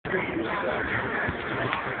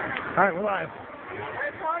Alright, we're live.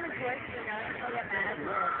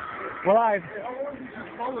 We're live. How long does your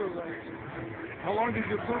color last? How long does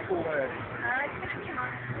your purple last?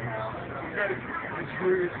 You gotta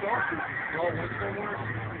screw yourself. Y'all went somewhere?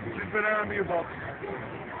 She's been on me about.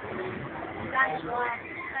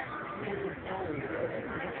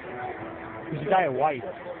 You should dye it white.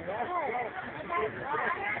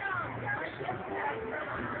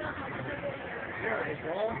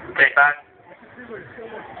 Take back.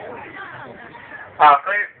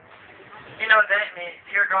 Clear. You know what that means?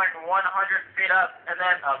 You're going 100 feet up and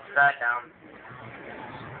then upside down.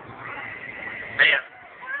 Yeah.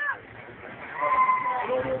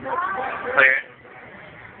 Clear.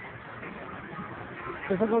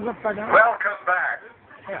 This one goes upside down? Welcome back.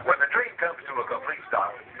 Yeah. When the train comes to a complete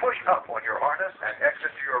stop, push up on your harness and exit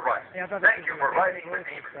to your right. Yeah, Thank you for riding the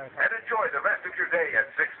Demon, and enjoy the rest of your day at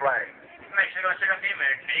Six Flags. Make sure you go check out the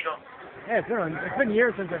American Eagle. Yeah, it's been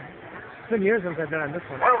years since I've been on this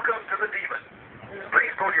one. Welcome to the Demon.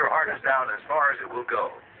 Please pull your harness down as far as it will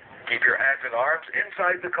go. Keep your hands and arms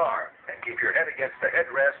inside the car, and keep your head against the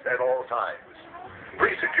headrest at all times.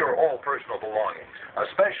 Please secure all personal belongings,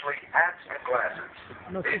 especially hats and glasses.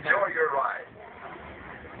 Enjoy your ride.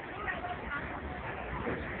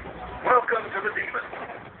 Welcome to the Demon.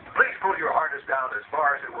 Please pull your harness down as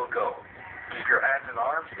far as it will go. Keep your hands and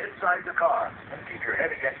arms inside the car, and keep your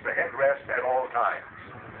head against the headrest at all times.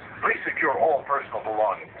 Please secure all personal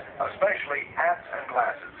belongings, especially hats and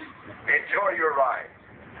glasses. Enjoy your ride.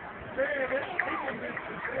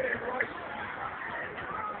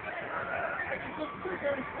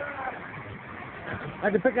 I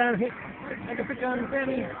can pick on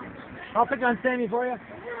Sammy. I'll pick on Sammy for you.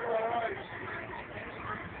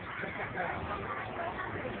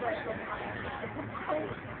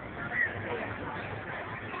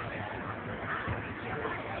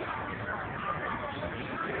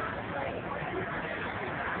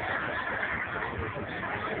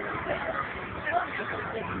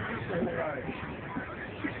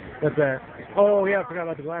 What's that? Oh yeah, I forgot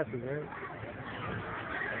about the glasses, right?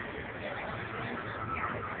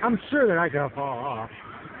 I'm sure they're not gonna fall off.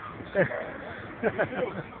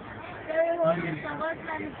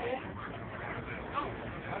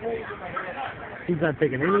 He's not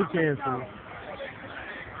taking any chances.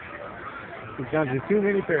 He's got just too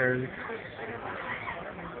many pairs.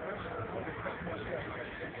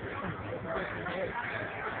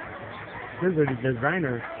 These are the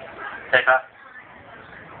designers. Take that.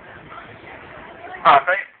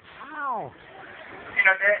 Clear. Ow! You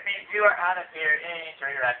know that means you are out of here and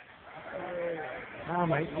turn your right. Oh,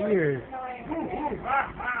 my ears.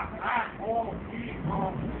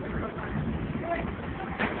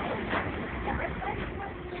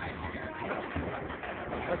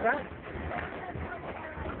 What's that?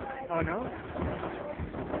 Oh, no?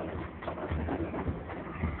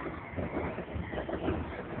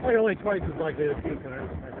 Oh, you're only twice as likely to see tonight,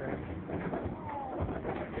 my friend.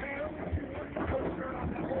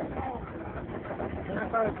 I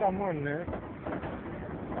thought I saw more than that.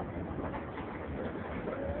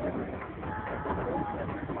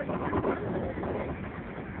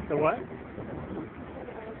 The what?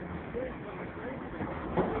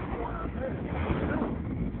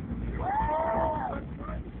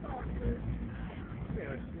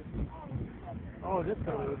 Oh, this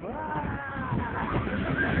color.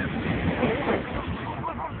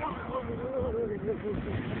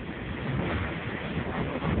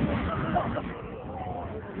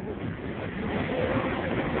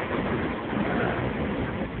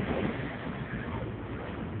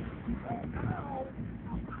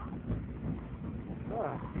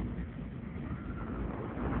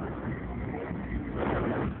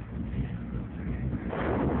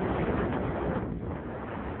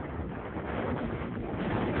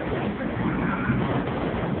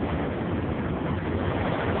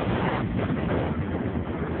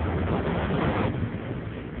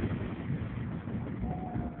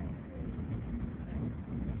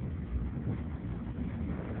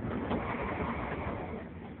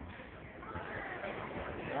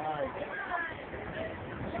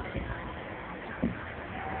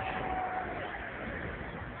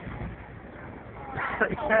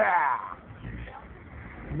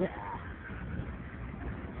 Yeah.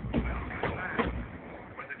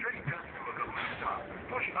 When the train comes to a complete stop,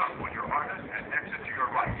 push up on your harness and exit to your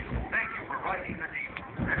right. Thank you for riding the Demon,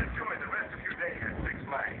 and enjoy the rest of your day at Six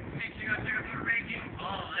Flags. Make sure you go check out the American Eagle.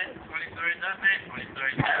 20 stories up and 20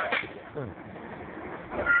 stories down.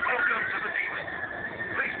 Welcome to the Demon.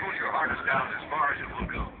 Please pull your harness down as far as it will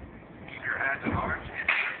go. Keep your hands and arms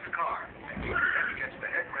inside the car, and keep your head against the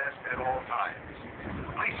headrest at all times.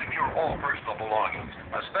 Please secure secure all personal belongings,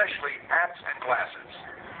 especially hats and glasses.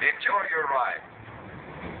 Enjoy your ride.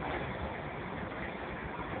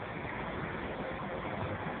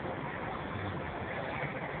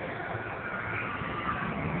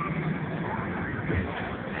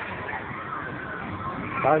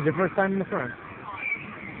 That was your first time in the front.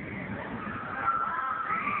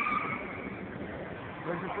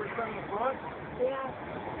 Was your first time in the front? Yeah.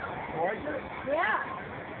 Like it? Yeah.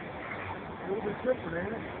 A little bit different,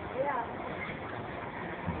 ain't it? Yeah.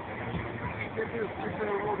 Get this picture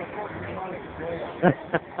of a road of fucking money.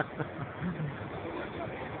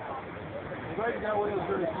 The right guy was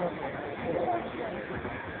very funny.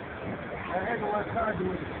 I had to let Todd do it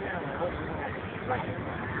with the camera.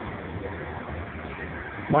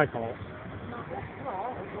 My fault. No, that's why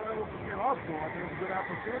I was looking off for. I think it was a good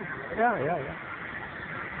opportunity. Yeah.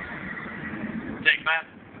 Take Matt.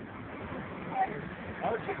 I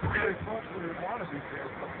was just very functional and want to be there.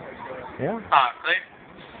 Something like that. Yeah. Clear.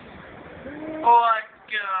 What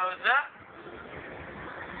goes up?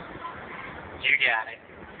 You got it.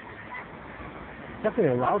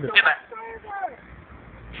 Definitely allowed it. Get back.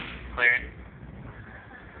 Clear.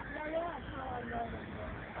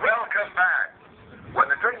 Welcome back. When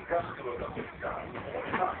the train comes to a complete stop,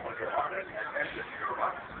 stop on your harness and enter your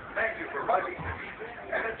box. Thank you for riding the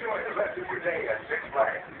Demon, and enjoy the rest of your day at Six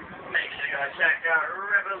Flags. Make sure you guys check out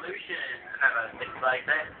Revolution. Things like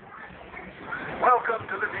that. Welcome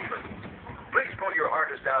to the Demon. Please pull your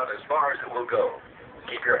harness down as far as it will go.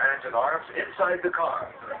 Keep your hands and arms inside the car.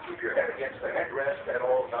 Keep your head against the headrest at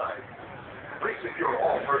all times. Please secure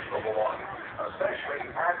all personal belongings, especially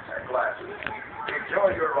hats and glasses.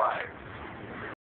 Enjoy your ride.